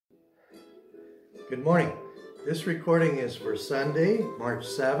Good morning. This recording is for Sunday, March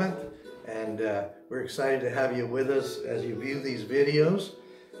 7th, and we're excited to have you with us as you view these videos.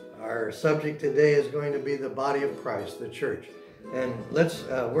 Our subject today is going to be the body of Christ, the church. And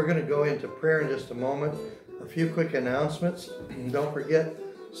we're going to go into prayer in just a moment. A few quick announcements. Don't forget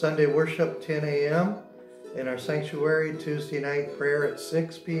Sunday worship 10 a.m. in our sanctuary, Tuesday night prayer at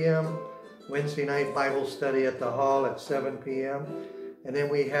 6 p.m., Wednesday night Bible study at the hall at 7 p.m. And then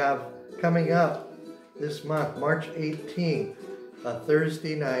we have coming up this month, March 18th, a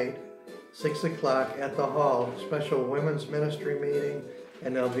Thursday night, 6 o'clock at the hall, special women's ministry meeting,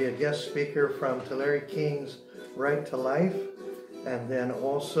 and there'll be a guest speaker from Tulare King's Right to Life. And then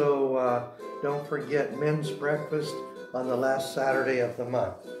also, don't forget men's breakfast on the last Saturday of the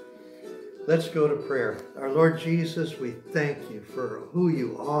month. Let's go to prayer. Our Lord Jesus, we thank you for who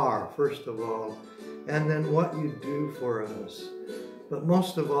you are, first of all, and then what you do for us. But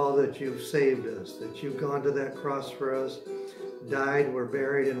most of all, that you've saved us, that you've gone to that cross for us, died, were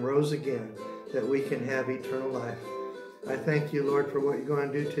buried, and rose again, that we can have eternal life. I thank you, Lord, for what you're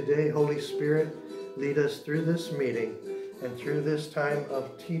going to do today. Holy Spirit, lead us through this meeting and through this time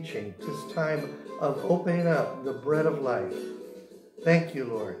of teaching, this time of opening up the bread of life. Thank you,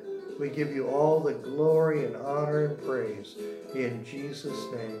 Lord. We give you all the glory and honor and praise. In Jesus'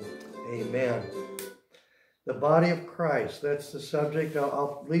 name, amen. The body of Christ, that's the subject.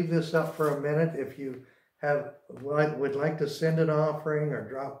 I'll leave this up for a minute. If you would like to send an offering or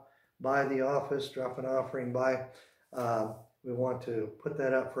drop by the office, drop an offering by, we want to put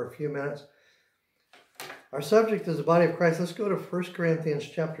that up for a few minutes. Our subject is the body of Christ. Let's go to 1 Corinthians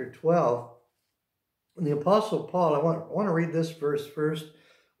chapter 12. And the Apostle Paul, I want to read this verse first.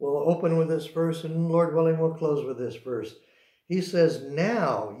 We'll open with this verse, and Lord willing, we'll close with this verse. He says,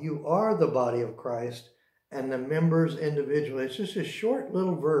 now you are the body of Christ, and the members individually. It's just a short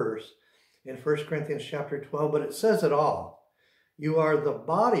little verse in 1 Corinthians chapter 12, but it says it all. You are the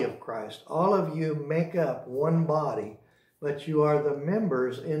body of Christ. All of you make up one body, but you are the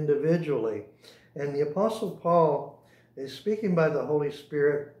members individually. And the Apostle Paul is speaking by the Holy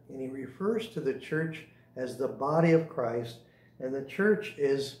Spirit, and he refers to the church as the body of Christ. And the church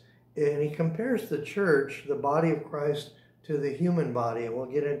is, and he compares the church, the body of Christ, to the human body. And we'll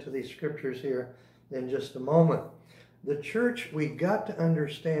get into these scriptures here in just a moment. The church, we got to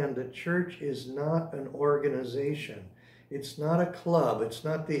understand the church is not an organization. It's not a club. It's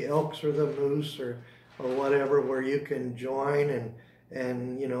not the Elks or the Moose or whatever, where you can join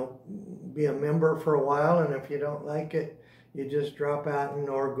and you know, be a member for a while, and if you don't like it, you just drop out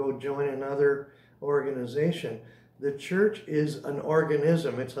or go join another organization. The church is an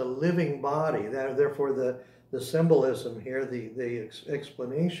organism. It's a living body. Therefore, the symbolism here, the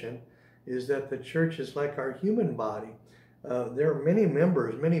explanation, is that the church is like our human body. There are many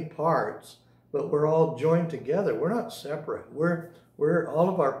members, many parts, but we're all joined together. We're not separate. All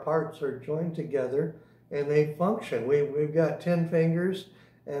of our parts are joined together, and they function. We've got 10 fingers,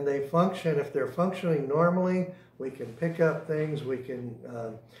 and they function. If they're functioning normally, we can pick up things, we can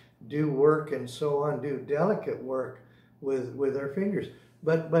do work and so on, do delicate work with our fingers.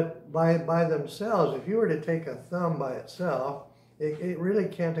 But by themselves, if you were to take a thumb by itself, it really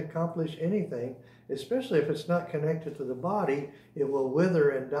can't accomplish anything, especially if it's not connected to the body. It will wither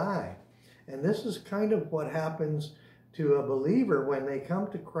and die. And this is kind of what happens to a believer when they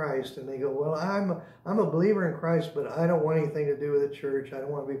come to Christ and they go, well, I'm a believer in Christ, but I don't want anything to do with the church. I don't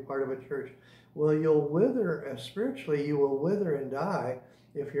want to be part of a church. Well, you'll wither, spiritually you will wither and die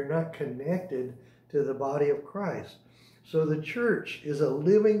if you're not connected to the body of Christ. So the church is a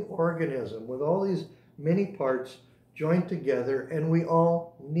living organism with all these many parts joined together, and we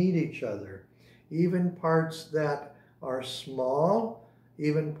all need each other. Even parts that are small,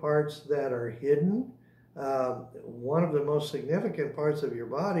 even parts that are hidden. One of the most significant parts of your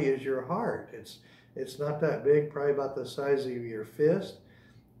body is your heart. It's not that big, probably about the size of your fist,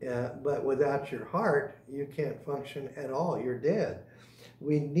 but without your heart, you can't function at all. You're dead.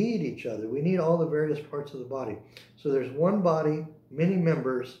 We need each other. We need all the various parts of the body. So there's one body, many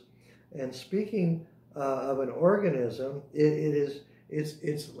members, and speaking of an organism, it's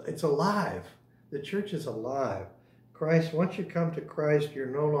alive. The church is alive. Christ, once you come to Christ, you're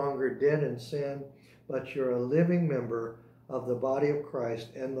no longer dead in sin, but you're a living member of the body of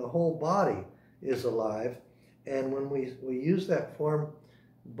Christ, and the whole body is alive. And when we use that form,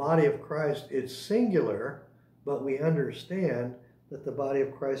 body of Christ, it's singular, but we understand that the body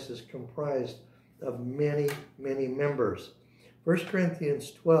of Christ is comprised of many, many members. 1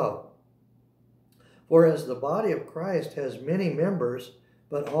 Corinthians 12. For as the body of Christ has many members,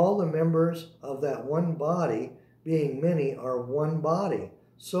 but all the members of that one body, being many, are one body.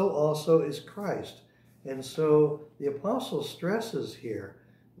 so also is Christ. And so the apostle stresses here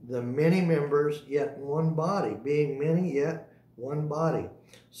the many members, yet one body, being many, yet one body.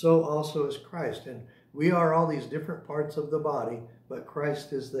 So also is Christ. And we are all these different parts of the body, but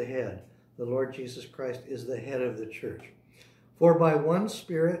Christ is the head. The Lord Jesus Christ is the head of the church. For by one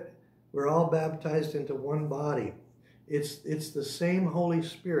Spirit, we're all baptized into one body. It's the same Holy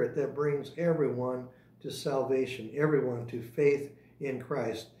Spirit that brings everyone to salvation, everyone to faith in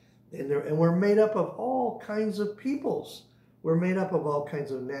Christ. And we're made up of all kinds of peoples. We're made up of all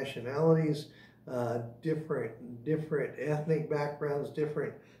kinds of nationalities, different ethnic backgrounds,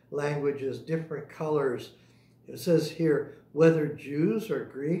 different languages, different colors. It says here, whether Jews or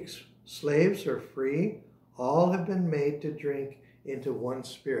Greeks, slaves or free, all have been made to drink into one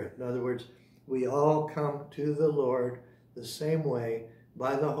Spirit. In other words, we all come to the Lord the same way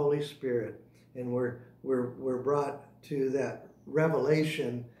by the Holy Spirit, and we're brought to that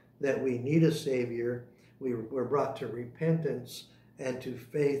revelation that we need a Savior. We're brought to repentance and to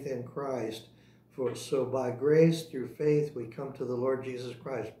faith in Christ. So by grace through faith we come to the Lord Jesus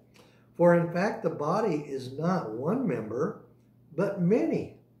Christ. For in fact the body is not one member, but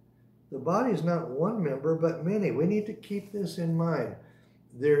many. The body is not one member, but many. We need to keep this in mind.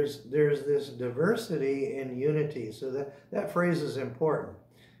 There's this diversity in unity. So that phrase is important,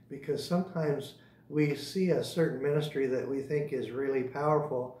 because sometimes we see a certain ministry that we think is really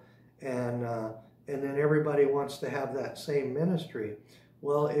powerful, and then everybody wants to have that same ministry.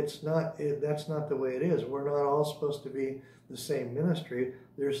 Well, that's not the way it is. We're not all supposed to be the same ministry.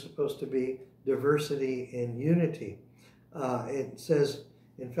 There's supposed to be diversity in unity. It says,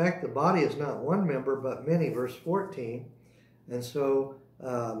 in fact, the body is not one member, but many, verse 14. And so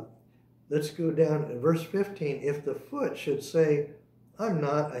let's go down to verse 15. If the foot should say, I'm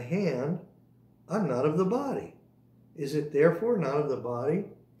not a hand, I'm not of the body, is it therefore not of the body?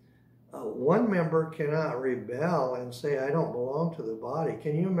 One member cannot rebel and say, I don't belong to the body.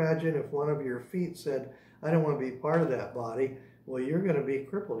 Can you imagine if one of your feet said, I don't want to be part of that body? Well, you're going to be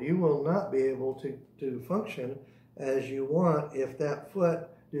crippled. You will not be able to function as you want if that foot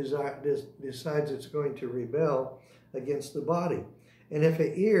decides it's going to rebel against the body. And if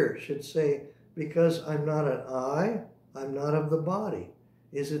an ear should say, because I'm not an eye, I'm not of the body,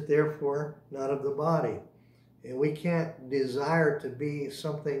 is it therefore not of the body? And we can't desire to be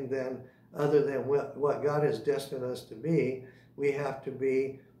something then other than what God has destined us to be. We have to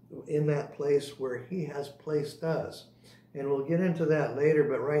be in that place where He has placed us. And we'll get into that later,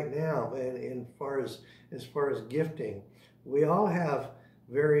 but right now, and as far as gifting, we all have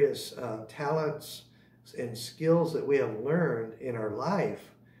various talents and skills that we have learned in our life.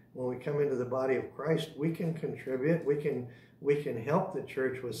 When we come into the body of Christ, we can contribute. We can help the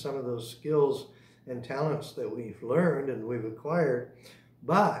church with some of those skills and talents that we've learned and we've acquired.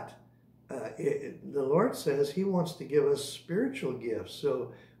 But the Lord says He wants to give us spiritual gifts.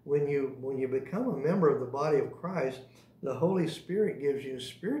 So when you become a member of the body of Christ, the Holy Spirit gives you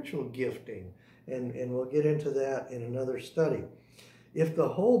spiritual gifting. And we'll get into that in another study. If the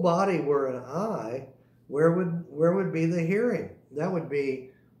whole body were an eye, where would be the hearing? That would be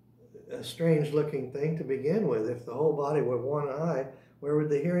a strange looking thing to begin with. If the whole body were one eye, where would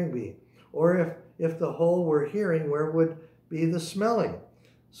the hearing be? Or if the whole were hearing, where would be the smelling?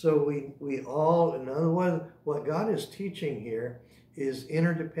 So we all, in other words, what God is teaching here is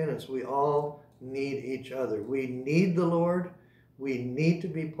interdependence. We all need each other. We need the Lord. We need to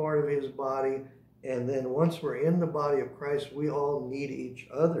be part of His body. And then once we're in the body of Christ, we all need each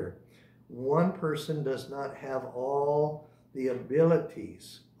other. One person does not have all the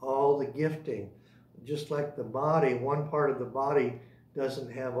abilities, all the gifting. Just like the body, one part of the body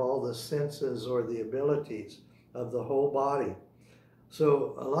doesn't have all the senses or the abilities of the whole body.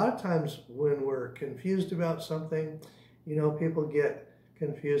 So a lot of times when we're confused about something, people get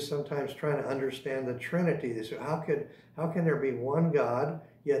confused sometimes trying to understand the Trinity. They say, how can there be one God,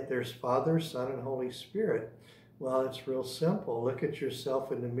 yet there's Father, Son, and Holy Spirit? Well, it's real simple. Look at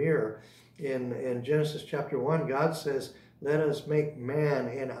yourself in the mirror. In Genesis chapter 1, God says, let us make man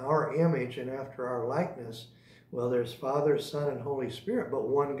in our image and after our likeness. Well, there's Father, Son, and Holy Spirit, but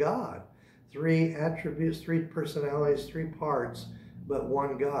one God. 3 attributes, 3 personalities, 3 parts, but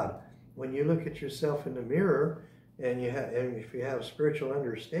one God. When you look at yourself in the mirror, and if you have spiritual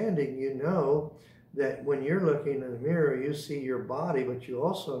understanding, you know that when you're looking in the mirror, you see your body, but you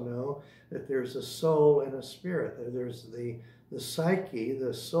also know that there's a soul and a spirit. There's the psyche,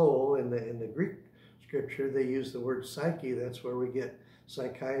 the soul. In the Greek scripture, they use the word psyche. That's where we get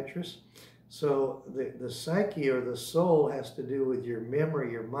psychiatrists. So the psyche or the soul has to do with your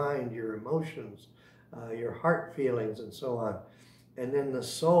memory, your mind, your emotions, your heart feelings, and so on. And then the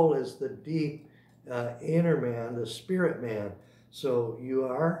soul is the deep inner man, the spirit man. So you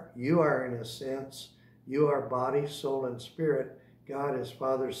are in a sense, you are body, soul, and spirit. God is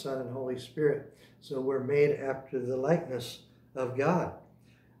Father, Son, and Holy Spirit. So we're made after the likeness of God.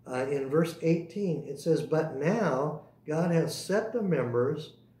 In verse 18, it says, "But now God has set the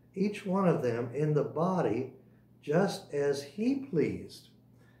members, each one of them, in the body, just as he pleased."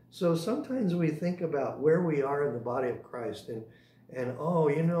 So sometimes we think about where we are in the body of Christ and oh,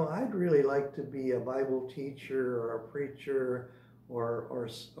 you know, I'd really like to be a Bible teacher or a preacher or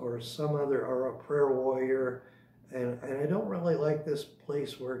some other, or a prayer warrior, and I don't really like this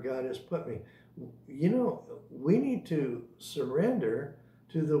place where God has put me. You know, we need to surrender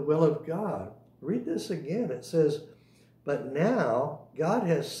to the will of God. Read this again. It says, "But now God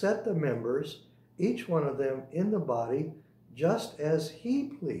has set the members, each one of them, in the body, just as he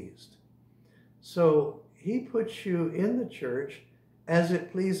pleased." So he puts you in the church as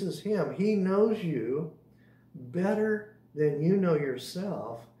it pleases him. He knows you better than you know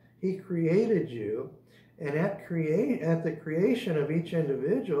yourself. He created you, and at the creation of each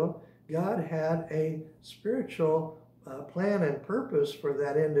individual, God had a spiritual plan and purpose for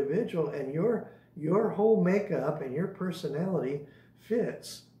that individual, and your whole makeup and your personality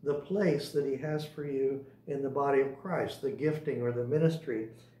fits the place that he has for you in the body of Christ, the gifting or the ministry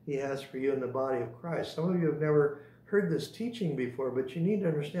he has for you in the body of Christ. Some of you have never heard this teaching before, but you need to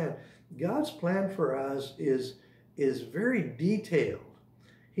understand God's plan for us is very detailed.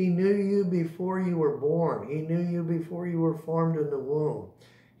 He knew you before you were born. He knew you before you were formed in the womb.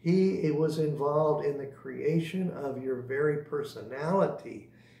 He was involved in the creation of your very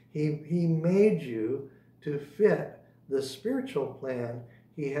personality. He made you to fit the spiritual plan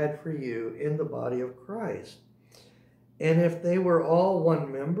he had for you in the body of Christ. And if they were all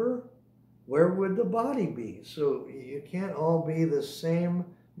one member, where would the body be? So you can't all be the same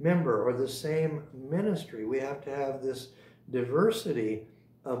member or the same ministry. We have to have this diversity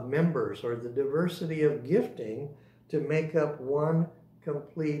of members, or the diversity of gifting, to make up one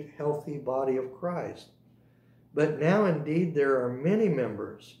complete, healthy body of Christ. "But now indeed there are many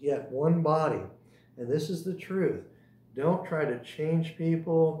members, yet one body." And this is the truth. Don't try to change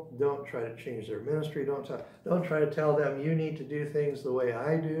people. Don't try to change their ministry. Don't try to tell them you need to do things the way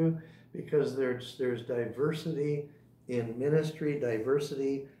I do, because there's diversity in ministry,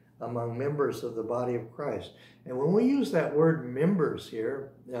 diversity among members of the body of Christ. And when we use that word members here,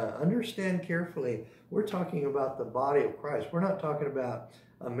 understand carefully, we're talking about the body of Christ. We're not talking about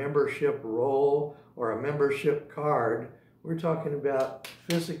a membership roll or a membership card. We're talking about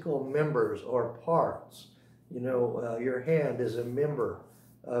physical members or parts. You know, your hand is a member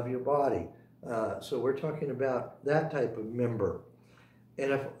of your body. So we're talking about that type of member.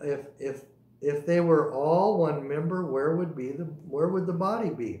 And if they were all one member, where would the body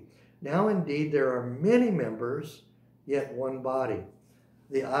be? Now indeed there are many members, yet one body.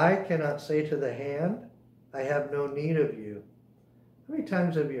 The eye cannot say to the hand, "I have no need of you." How many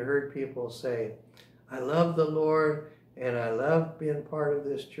times have you heard people say, "I love the Lord and I love being part of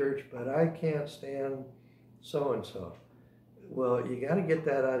this church, but I can't stand so-and-so"? Well, you got to get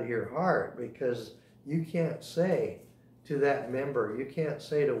that out of your heart, because you can't say to that member, you can't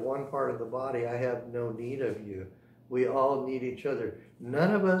say to one part of the body, "I have no need of you." We all need each other.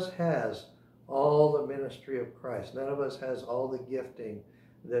 None of us has all the ministry of Christ. None of us has all the gifting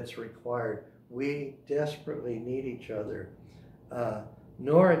that's required. We desperately need each other.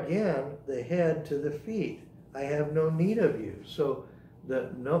 Nor again the head to the feet, "I have no need of you." So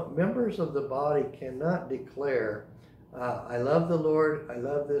members of the body cannot declare, "I love the Lord, I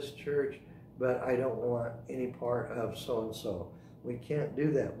love this church, but I don't want any part of so-and-so." We can't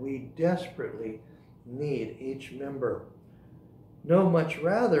do that. We desperately need each member. "No, much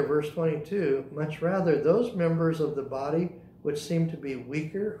rather," verse 22, "much rather those members of the body which seem to be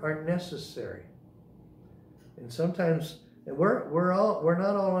weaker are necessary." And sometimes, and we're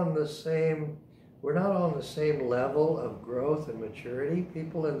not all on the same level of growth and maturity.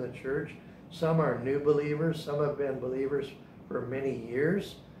 People in the church, some are new believers, some have been believers for many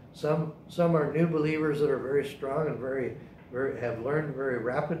years. Some are new believers that are very strong and very have learned very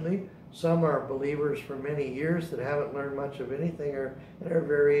rapidly. Some are believers for many years that haven't learned much of anything and are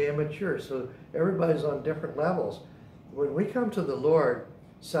very immature. So everybody's on different levels. When we come to the Lord,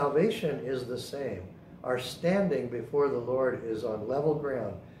 salvation is the same. Our standing before the Lord is on level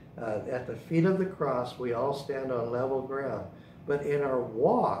ground. At the feet of the cross, we all stand on level ground. But in our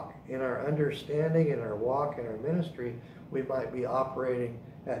walk, in our understanding, in our walk, in our ministry, we might be operating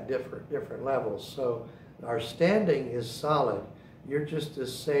at different levels. So our standing is solid. You're just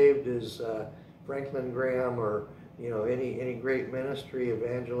as saved as Franklin Graham, or any great ministry,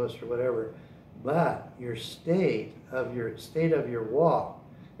 evangelist or whatever, but your state of your walk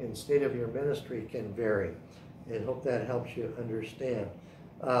and state of your ministry can vary. And hope that helps you understand.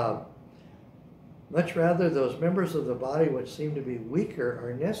 Much rather, those members of the body which seem to be weaker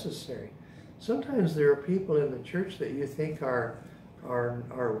are necessary. Sometimes there are people in the church that you think are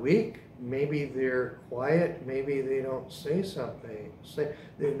weak. Maybe they're quiet. Maybe they don't say something.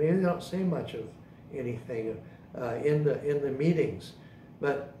 Maybe they don't say much of anything in the meetings.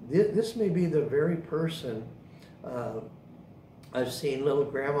 But this may be the very person. I've seen little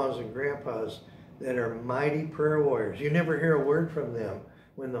grandmas and grandpas that are mighty prayer warriors. You never hear a word from them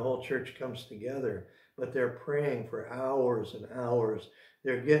when the whole church comes together, but they're praying for hours and hours.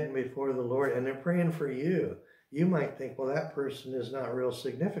 They're getting before the Lord, and they're praying for you. You might think, well, that person is not real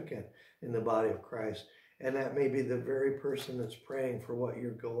significant in the body of Christ. And that may be the very person that's praying for what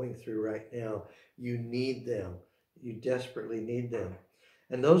you're going through right now. You need them. You desperately need them.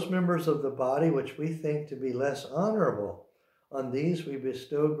 And those members of the body which we think to be less honorable, on these we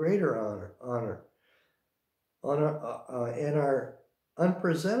bestow greater honor. And our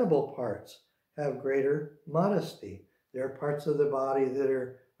unpresentable parts have greater modesty. There are parts of the body that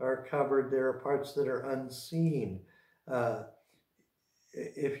are covered. There are parts that are unseen.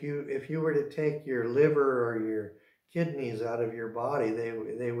 If you were to take your liver or your kidneys out of your body,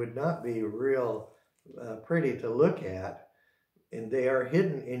 they would not be real pretty to look at. And they are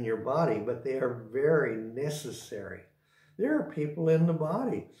hidden in your body, but they are very necessary. There are people in the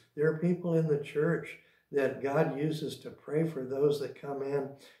body. There are people in the church that God uses to pray for those that come in,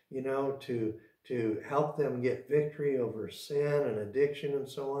 to help them get victory over sin and addiction and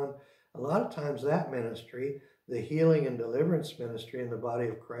so on. A lot of times that ministry, the healing and deliverance ministry in the body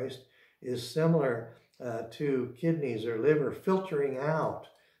of Christ, is similar to kidneys or liver filtering out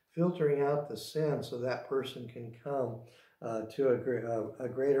the sin so that person can come to a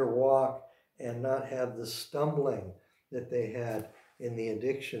greater walk and not have the stumbling that they had in the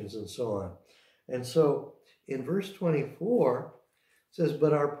addictions and so on. And so in verse 24, it says,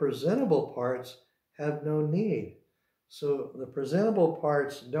 but our presentable parts have no need. So the presentable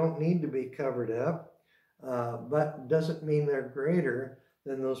parts don't need to be covered up, but doesn't mean they're greater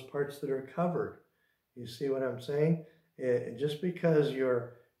than those parts that are covered. You see what I'm saying? Just because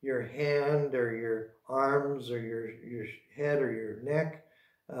your hand or your arms or your head or your neck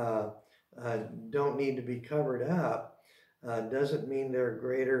don't need to be covered up, doesn't mean they're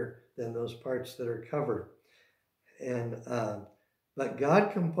greater than those parts that are covered. And but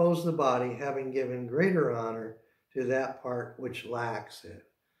God composed the body, having given greater honor to that part which lacks it.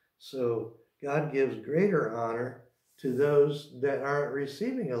 So God gives greater honor to those that aren't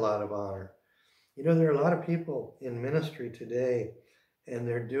receiving a lot of honor. There are a lot of people in ministry today, and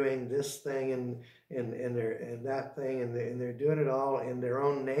they're doing this thing and that thing, and they're doing it all in their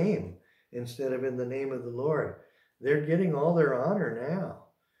own name instead of in the name of the Lord. They're getting all their honor now.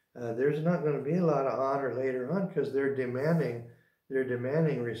 There's not going to be a lot of honor later on because they're demanding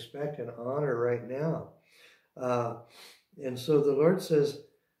respect and honor right now. And so the Lord says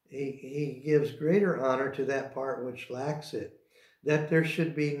he gives greater honor to that part which lacks it, that there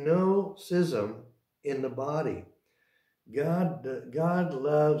should be no schism in the body. God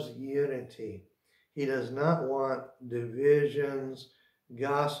loves unity. He does not want divisions,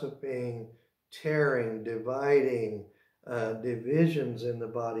 gossiping, tearing, dividing, divisions in the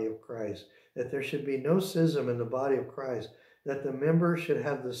body of Christ. That there should be no schism in the body of Christ. That the members should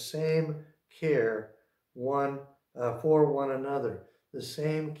have the same care for one another. The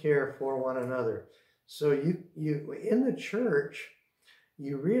same care for one another. So you in the church,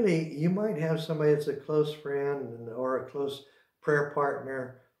 you might have somebody that's a close friend or a close prayer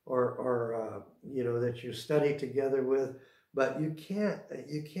partner or that you study together with, but you can't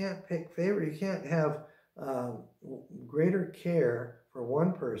pick favor. You can't have greater care for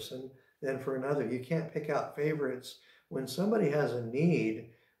one person than for another. You can't pick out favorites. When somebody has a need,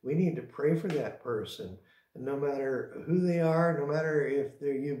 we need to pray for that person. And no matter who they are, no matter if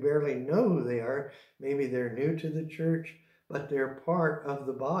you barely know who they are, maybe they're new to the church, but they're part of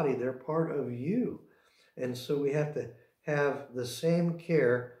the body. They're part of you. And so we have to have the same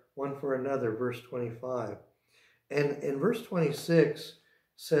care one for another, verse 25. And in verse 26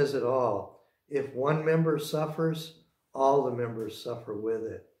 says it all. If one member suffers, all the members suffer with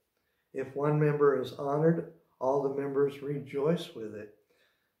it. If one member is honored, all the members rejoice with it.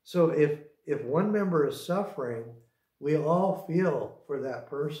 So if one member is suffering, we all feel for that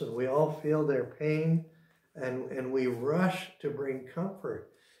person. We all feel their pain, and we rush to bring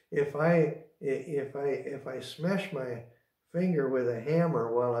comfort. If I smash my finger with a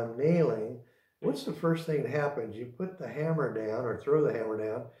hammer while I'm nailing, what's the first thing that happens? You put the hammer down or throw the hammer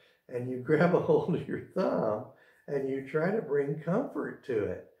down and you grab a hold of your thumb and you try to bring comfort to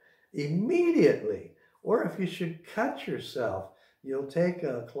it immediately. Or if you should cut yourself, you'll take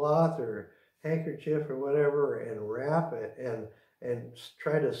a cloth or handkerchief or whatever and wrap it and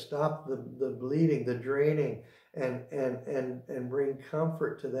try to stop the bleeding, the draining, and bring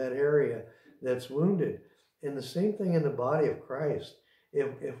comfort to that area that's wounded. And the same thing in the body of Christ.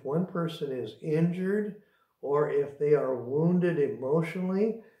 If one person is injured or if they are wounded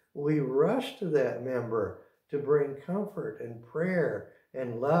emotionally, we rush to that member to bring comfort and prayer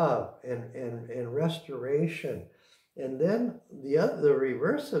and love and restoration. And then the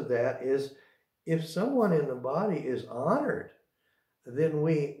reverse of that is, if someone in the body is honored, then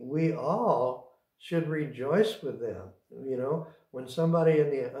we all should rejoice with them. You know, when somebody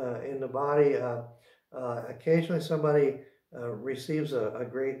in the body, occasionally somebody receives a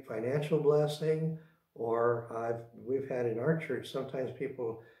great financial blessing, or we've had in our church, sometimes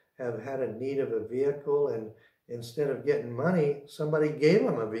people have had a need of a vehicle, and instead of getting money, somebody gave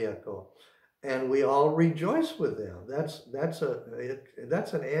them a vehicle, and we all rejoice with them. That's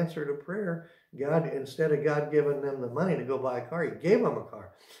an answer to prayer. God, instead of God giving them the money to go buy a car, He gave them a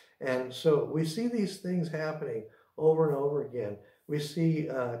car. And so we see these things happening over and over again. We see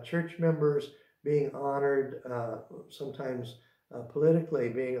church members being honored, sometimes politically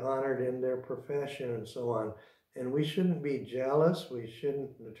being honored in their profession and so on. And we shouldn't be jealous. We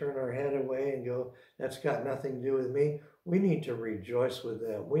shouldn't turn our head away and go, that's got nothing to do with me. We need to rejoice with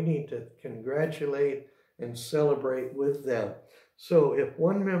them. We need to congratulate and celebrate with them. So if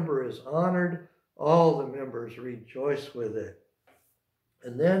one member is honored, all the members rejoice with it.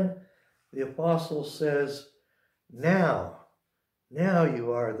 And then the apostle says, now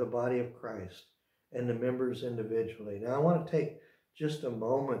you are the body of Christ and the members individually. Now I want to take just a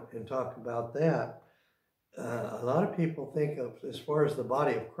moment and talk about that. A lot of people think of, as far as the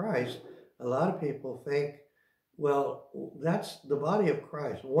body of Christ, a lot of people think, well, that's the body of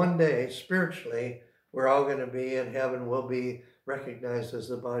Christ. One day, spiritually, we're all going to be in heaven. We'll be recognized as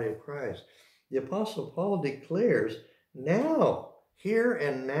the body of Christ. The Apostle Paul declares, now, here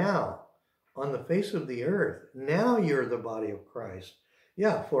and now, on the face of the earth, now you're the body of Christ.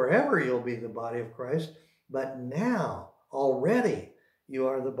 Yeah, forever you'll be the body of Christ, but now, already, you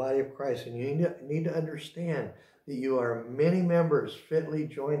are the body of Christ. And you need to understand that you are many members fitly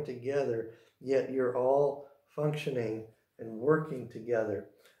joined together, yet you're all functioning and working together.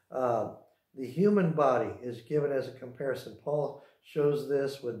 The human body is given as a comparison. Paul shows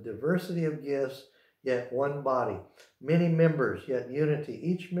this with diversity of gifts, yet one body. Many members, yet unity.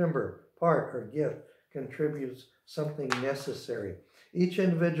 Each member, part, or gift contributes something necessary. Each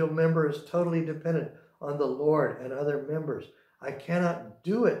individual member is totally dependent on the Lord and other members. I cannot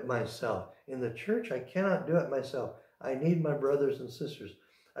do it myself. In the church, I cannot do it myself. I need my brothers and sisters.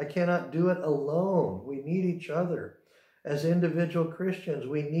 I cannot do it alone. We need each other. As individual Christians,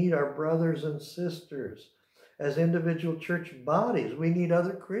 we need our brothers and sisters. As individual church bodies, we need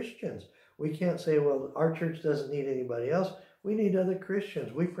other Christians. We can't say, well, our church doesn't need anybody else. We need other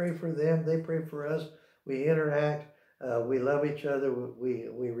Christians. We pray for them. They pray for us. We interact. We love each other.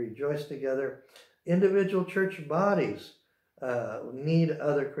 We rejoice together. Individual church bodies need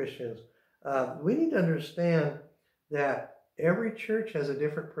other Christians. We need to understand that every church has a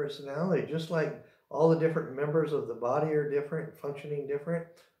different personality, just like all the different members of the body are different, functioning different.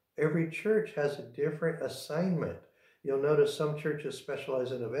 Every church has a different assignment. You'll notice some churches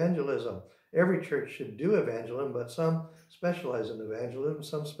specialize in evangelism. Every church should do evangelism, but some specialize in evangelism,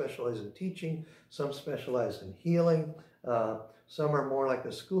 some specialize in teaching, some specialize in healing. Some are more like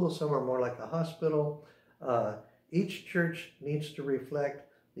a school, some are more like a hospital. Each church needs to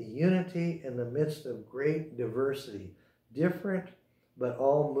reflect the unity in the midst of great diversity. Different, but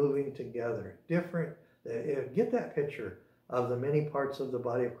all moving together. Different. Get that picture of the many parts of the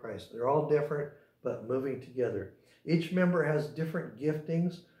body of Christ. They're all different, but moving together. Each member has different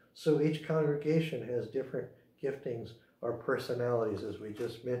giftings, so each congregation has different giftings or personalities, as we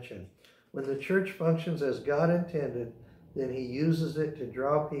just mentioned. When the church functions as God intended, then He uses it to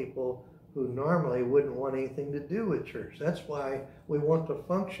draw people who normally wouldn't want anything to do with church. That's why we want to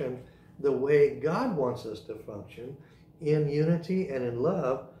function the way God wants us to function, in unity and in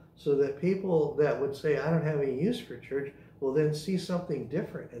love, so that people that would say, I don't have any use for church, will then see something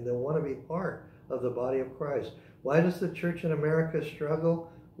different and they'll want to be part of the body of Christ. Why does the church in America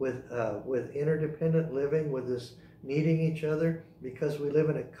struggle with interdependent living, with this needing each other? Because we live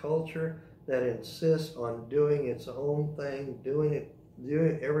in a culture that insists on doing its own thing,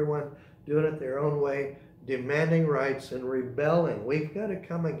 everyone doing it their own way, demanding rights and rebelling. We've got to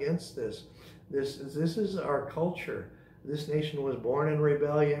come against this. This is our culture. This nation was born in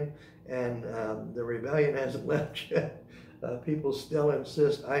rebellion, and the rebellion hasn't left yet. People still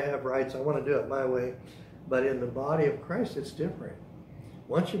insist, I have rights, I want to do it my way. But in the body of Christ, it's different.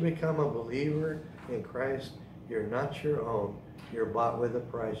 Once you become a believer in Christ, you're not your own. You're bought with a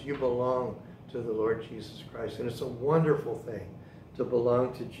price. You belong to the Lord Jesus Christ. And it's a wonderful thing to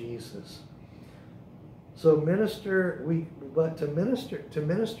belong to Jesus. So to minister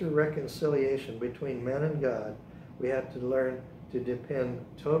reconciliation between man and God, we have to learn to depend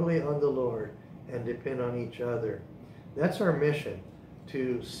totally on the Lord and depend on each other. That's our mission,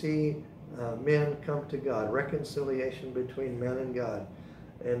 to see men come to God, reconciliation between man and God,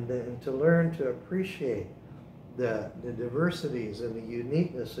 and to learn to appreciate the diversities and the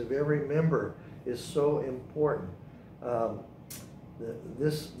uniqueness of every member is so important.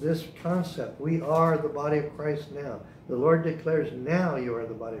 This concept, we are the body of Christ now. The Lord declares, now you are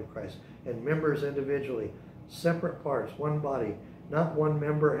the body of Christ, and members individually, separate parts, one body. Not one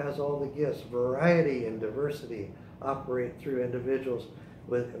member has all the gifts. Variety and diversity operate through individuals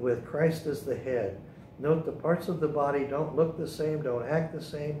with Christ as the head. Note the parts of the body don't look the same, don't act the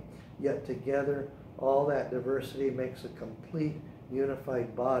same, yet together all that diversity makes a complete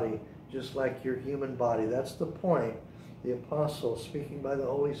unified body, just like your human body. That's the point the apostle, speaking by the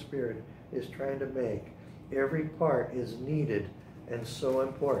Holy Spirit, is trying to make. Every part is needed and so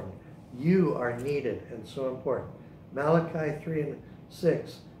important. You are needed and so important. Malachi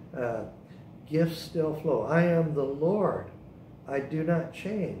 3:6, gifts still flow. I am the Lord, I do not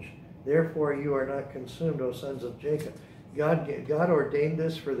change. Therefore you are not consumed, O sons of Jacob. God ordained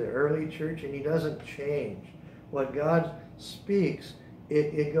this for the early church, and he doesn't change. What God speaks,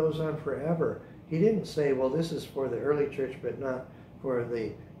 it goes on forever. He didn't say, well, this is for the early church, but not for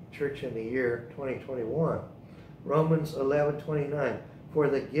the church in the year 2021. Romans 11:29, for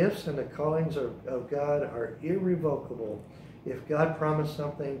the gifts and the callings of God are irrevocable. If God promised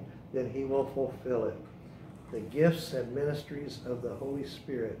something, then he will fulfill it. The gifts and ministries of the Holy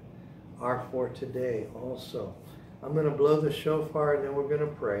Spirit are for today also. I'm going to blow the shofar and then we're going to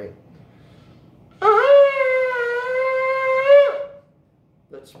pray.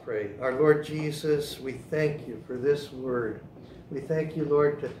 Let's pray. Our Lord Jesus, we thank you for this word. We thank you,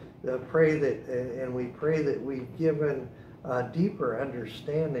 Lord, to pray that, and we pray that we've given a deeper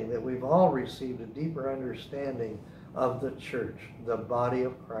understanding, that we've all received a deeper understanding of the church, the body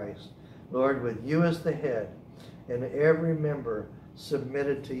of Christ. Lord, with you as the head, and every member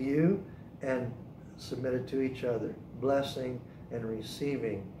submitted to you and submitted to each other, blessing and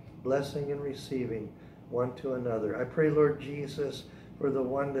receiving one to another. I pray, Lord Jesus, for the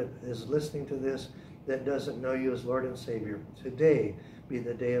one that is listening to this that doesn't know you as Lord and Savior. Today be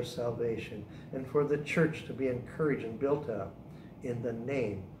the day of salvation, and for the church to be encouraged and built up in the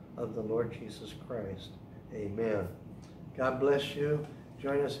name of the Lord Jesus Christ. Amen. God bless you.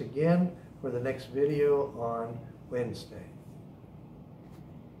 Join us again for the next video on Wednesday.